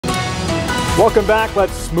Welcome back.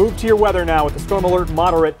 Let's move to your weather now with the storm alert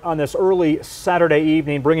moderate on this early Saturday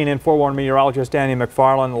evening. Bringing in forewarned meteorologist Daniel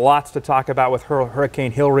McFarland. Lots to talk about with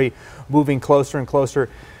Hurricane Hilary moving closer and closer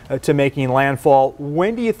to making landfall.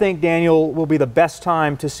 When do you think, Daniel, will be the best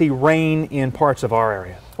time to see rain in parts of our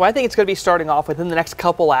area? Well, I think it's going to be starting off within the next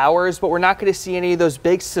couple hours, but we're not going to see any of those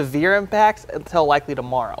big severe impacts until likely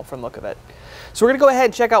tomorrow from the look of it. So we're going to go ahead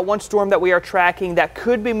and check out one storm that we are tracking that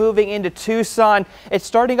could be moving into Tucson. It's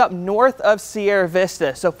starting up north of Sierra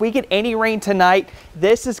Vista. So if we get any rain tonight,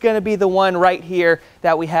 this is going to be the one right here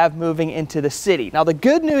that we have moving into the city. Now, the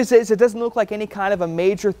good news is it doesn't look like any kind of a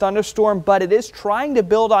major thunderstorm, but it is trying to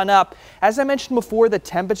build on up. As I mentioned before, the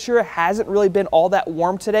temperature hasn't really been all that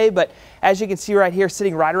warm today, but as you can see right here,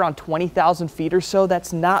 sitting right around 20,000 feet or so,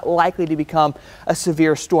 that's not likely to become a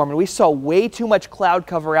severe storm. And we saw way too much cloud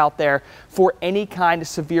cover out there for any kind of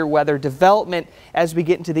severe weather development as we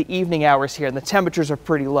get into the evening hours here, and the temperatures are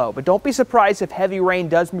pretty low. But don't be surprised if heavy rain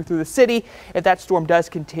does move through the city, if that storm does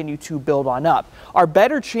continue to build on up. Our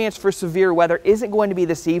better chance for severe weather isn't going to be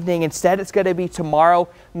this evening. Instead, it's going to be tomorrow,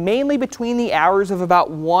 mainly between the hours of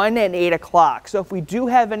about 1 and 8 o'clock. So if we do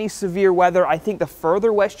have any severe weather, I think the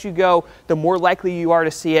further west you go, the more likely you are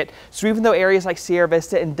to see it. So even though areas like Sierra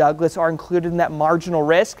Vista and Douglas are included in that marginal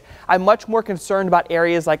risk, I'm much more concerned about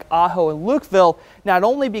areas like Ajo and Lukeville, not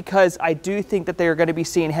only because I do think that they are going to be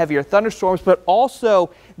seeing heavier thunderstorms, but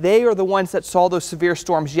also they are the ones that saw those severe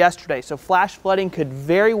storms yesterday. So flash flooding could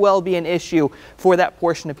very well be an issue for that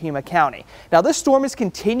portion of Pima County. Now, this storm is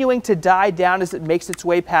continuing to die down as it makes its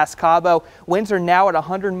way past Cabo. Winds are now at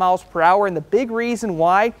 100 miles per hour, and the big reason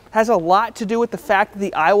why has a lot to do with the fact that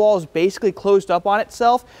the eye wall is basically closed up on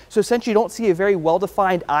itself. So since you don't see a very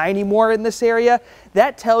well-defined eye anymore in this area,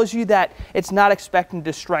 that tells you that it's not expecting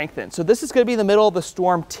to strengthen. So this is going to be the middle of the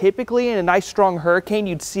storm. Typically in a nice strong hurricane,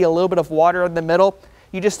 you'd see a little bit of water in the middle.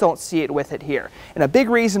 You just don't see it with it here. And a big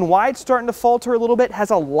reason why it's starting to falter a little bit has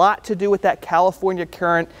a lot to do with that California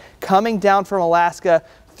current coming down from Alaska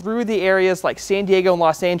through the areas like San Diego and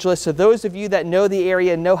Los Angeles. So those of you that know the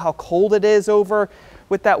area know how cold it is over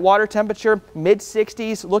with that water temperature,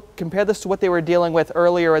 mid-60s. Look, compare this to what they were dealing with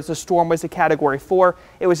earlier as the storm was a Category 4.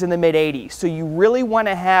 It was in the mid-80s. So you really want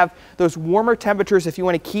to have those warmer temperatures if you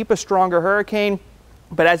want to keep a stronger hurricane.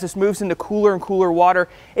 But as this moves into cooler and cooler water,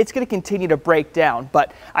 it's going to continue to break down.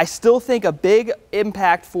 But I still think a big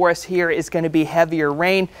impact for us here is going to be heavier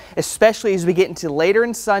rain, especially as we get into later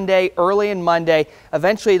in Sunday, early in Monday.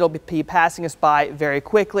 Eventually, it'll be passing us by very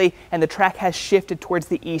quickly, and the track has shifted towards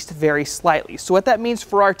the east very slightly. So what that means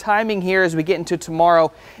for our timing here as we get into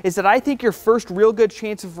tomorrow is that I think your first real good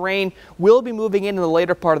chance of rain will be moving into the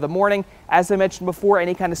later part of the morning. As I mentioned before,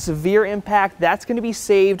 any kind of severe impact, that's going to be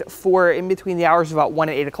saved for in between the hours of about 1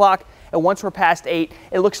 and 8 o'clock. And once we're past 8,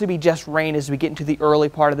 it looks to be just rain as we get into the early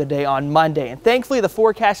part of the day on Monday. And thankfully, the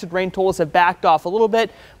forecasted rain totals have backed off a little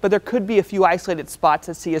bit, but there could be a few isolated spots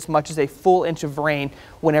that see as much as a full inch of rain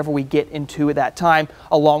whenever we get into it that time,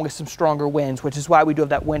 along with some stronger winds, which is why we do have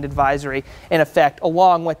that wind advisory in effect,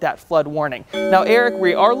 along with that flood warning. Now, Eric,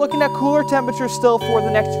 we are looking at cooler temperatures still for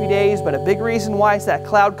the next few days, but a big reason why is that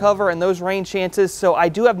cloud cover and those rain chances. So I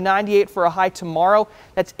do have 98 for a high tomorrow.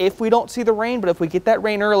 That's if we don't see the rain, but if we get that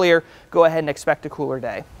rain earlier, go ahead and expect a cooler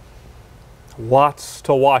day. Lots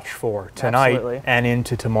to watch for tonight. Absolutely. And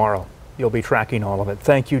into tomorrow. You'll be tracking all of it.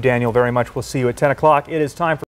 Thank you, Daniel, very much. We'll see you at 10 o'clock. It is time for